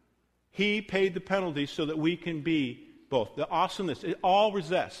 He paid the penalty so that we can be both. The awesomeness, it all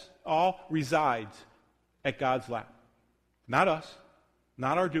resides at God's lap. Not us,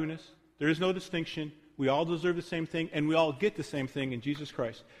 not our dueness. There is no distinction. We all deserve the same thing, and we all get the same thing in Jesus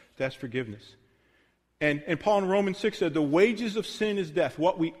Christ. That's forgiveness. And Paul in Romans 6 said, the wages of sin is death.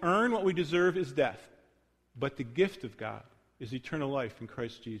 What we earn, what we deserve is death. But the gift of God is eternal life in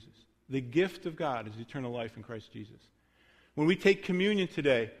Christ Jesus. The gift of God is eternal life in Christ Jesus. When we take communion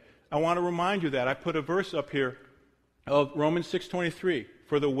today, I want to remind you that. I put a verse up here of Romans 6:23.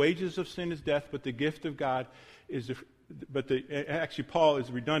 For the wages of sin is death, but the gift of God is, actually Paul is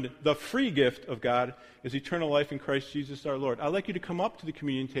redundant. The free gift of God is eternal life in Christ Jesus our Lord. I'd like you to come up to the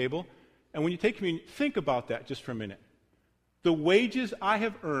communion table, and when you take communion, think about that just for a minute. The wages I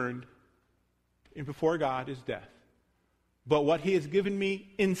have earned before God is death. But what he has given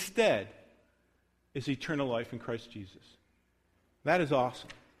me instead is eternal life in Christ Jesus. That is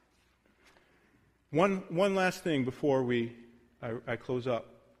awesome. One last thing before I close up.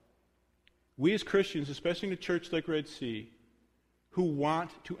 We as Christians, especially in a church like Red Sea, who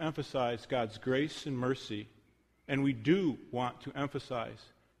want to emphasize God's grace and mercy, and we do want to emphasize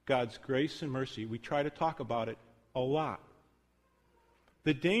God's grace and mercy, we try to talk about it a lot.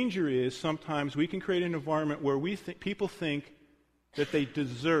 The danger is sometimes we can create an environment where people think that they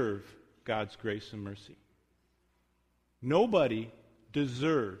deserve God's grace and mercy. Nobody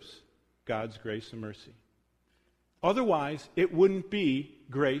deserves God's grace and mercy. Otherwise, it wouldn't be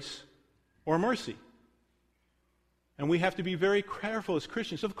grace or mercy. And we have to be very careful as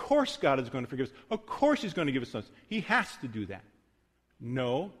Christians. Of course God is going to forgive us. Of course he's going to give us sons. He has to do that.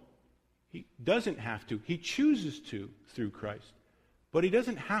 No, he doesn't have to. He chooses to through Christ. But he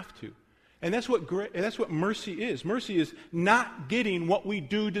doesn't have to. And that's what mercy is. Mercy is not getting what we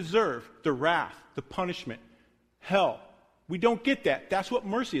do deserve, the wrath, the punishment, hell. We don't get that. That's what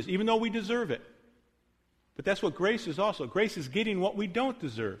mercy is, even though we deserve it. But that's what grace is also. Grace is getting what we don't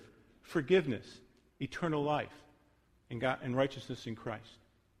deserve, forgiveness, eternal life, and righteousness in Christ.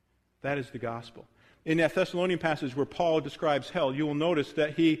 That is the gospel. In that Thessalonian passage where Paul describes hell, you will notice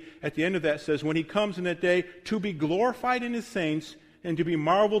that he, at the end of that, says, when he comes in that day, to be glorified in his saints and to be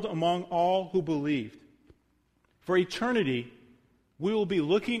marveled among all who believed. For eternity, we will be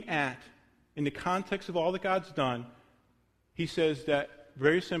looking at, in the context of all that God's done, he says that,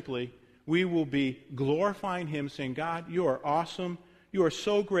 very simply, we will be glorifying him, saying, God, you are awesome. You are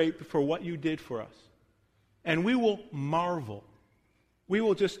so great for what you did for us. And we will marvel. We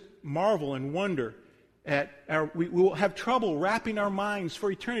will just marvel and wonder we will have trouble wrapping our minds for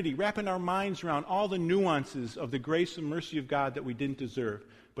eternity, wrapping our minds around all the nuances of the grace and mercy of God that we didn't deserve,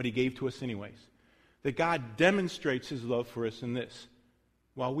 but he gave to us anyways. That God demonstrates his love for us in this.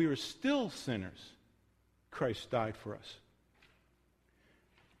 While we were still sinners, Christ died for us.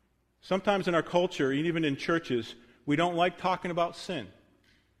 Sometimes in our culture, even in churches, we don't like talking about sin.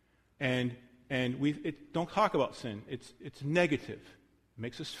 And we don't talk about sin. It's negative. It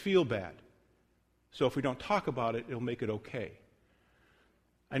makes us feel bad. So if we don't talk about it, it'll make it okay.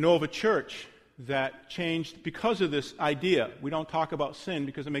 I know of a church that changed, because of this idea, we don't talk about sin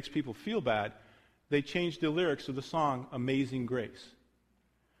because it makes people feel bad, they changed the lyrics of the song Amazing Grace.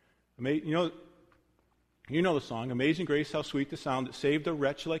 You know the song, Amazing Grace, how sweet the sound that saved a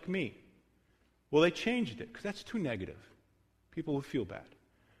wretch like me. Well, they changed it because that's too negative. People would feel bad.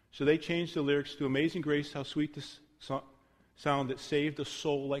 So they changed the lyrics to Amazing Grace, how sweet the sound that saved a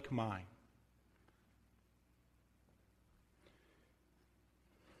soul like mine.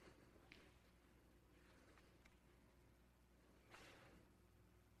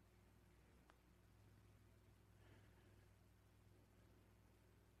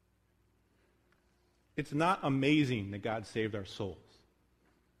 It's not amazing that God saved our souls.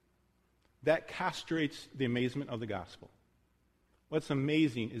 That castrates the amazement of the gospel. What's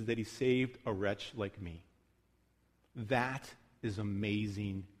amazing is that he saved a wretch like me. That is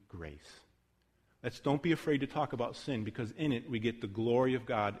amazing grace. Don't be afraid to talk about sin, because in it we get the glory of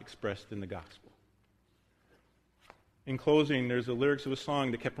God expressed in the gospel. In closing, there's the lyrics of a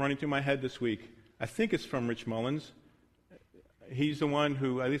song that kept running through my head this week. I think it's from Rich Mullins. He's the one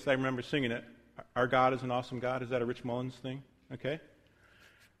who, at least I remember singing it, Our God is an Awesome God. Is that a Rich Mullins thing? Okay.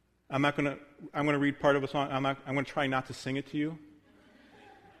 I'm going to read part of a song. I'm going to try not to sing it to you.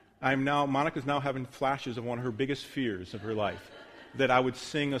 Monica's now having flashes of one of her biggest fears of her life, that I would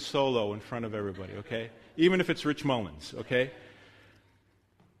sing a solo in front of everybody, okay? Even if it's Rich Mullins, okay?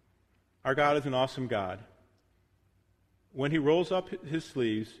 Our God is an awesome God. When he rolls up his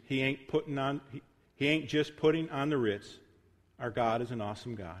sleeves, he ain't just putting on the Ritz. Our God is an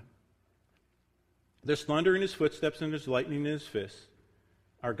awesome God. There's thunder in his footsteps and there's lightning in his fists.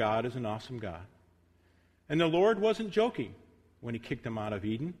 Our God is an awesome God. And the Lord wasn't joking when he kicked them out of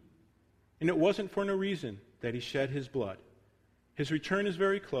Eden. And it wasn't for no reason that he shed his blood. His return is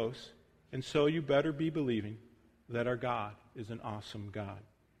very close, and so you better be believing that our God is an awesome God.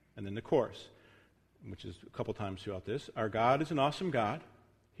 And then the chorus, which is a couple times throughout this. Our God is an awesome God.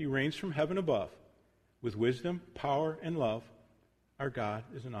 He reigns from heaven above. With wisdom, power, and love, our God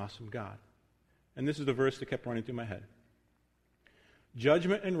is an awesome God. And this is the verse that kept running through my head.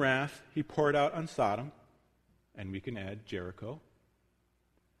 Judgment and wrath he poured out on Sodom, and we can add Jericho.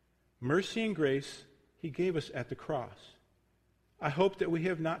 Mercy and grace he gave us at the cross. I hope that we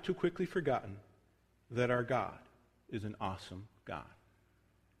have not too quickly forgotten that our God is an awesome God.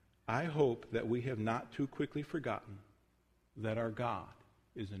 I hope that we have not too quickly forgotten that our God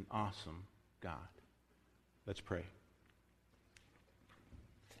is an awesome God. Let's pray.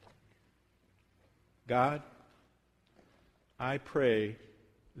 God, I pray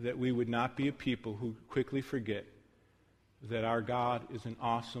that we would not be a people who quickly forget that our God is an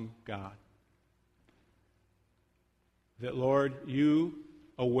awesome God. That, Lord, you,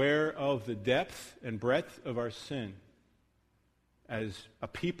 aware of the depth and breadth of our sin as a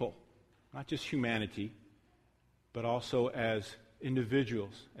people, not just humanity, but also as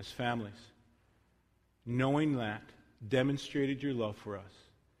individuals, as families, knowing that, demonstrated your love for us,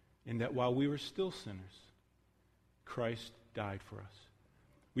 and that while we were still sinners, Christ died for us.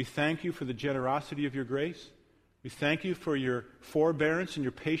 We thank you for the generosity of your grace. We thank you for your forbearance and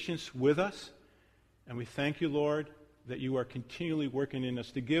your patience with us. And we thank you, Lord, that you are continually working in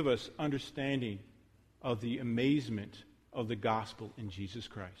us to give us understanding of the amazement of the gospel in Jesus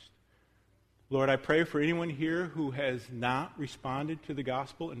Christ. Lord, I pray for anyone here who has not responded to the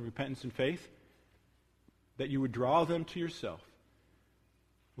gospel in repentance and faith, that you would draw them to yourself.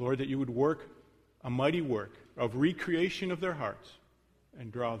 Lord, that you would work a mighty work of recreation of their hearts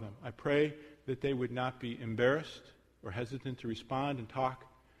and draw them. I pray that they would not be embarrassed or hesitant to respond and talk,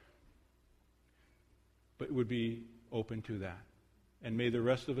 but would be open to that. And may the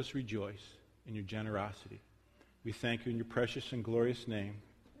rest of us rejoice in your generosity. We thank you in your precious and glorious name.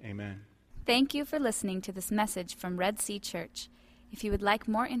 Amen. Thank you for listening to this message from Red Sea Church. If you would like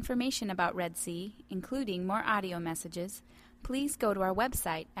more information about Red Sea, including more audio messages, please go to our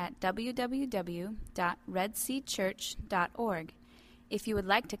website at www.redseachurch.org. If you would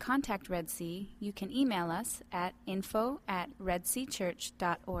like to contact Red Sea, you can email us at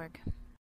info@redseachurch.org.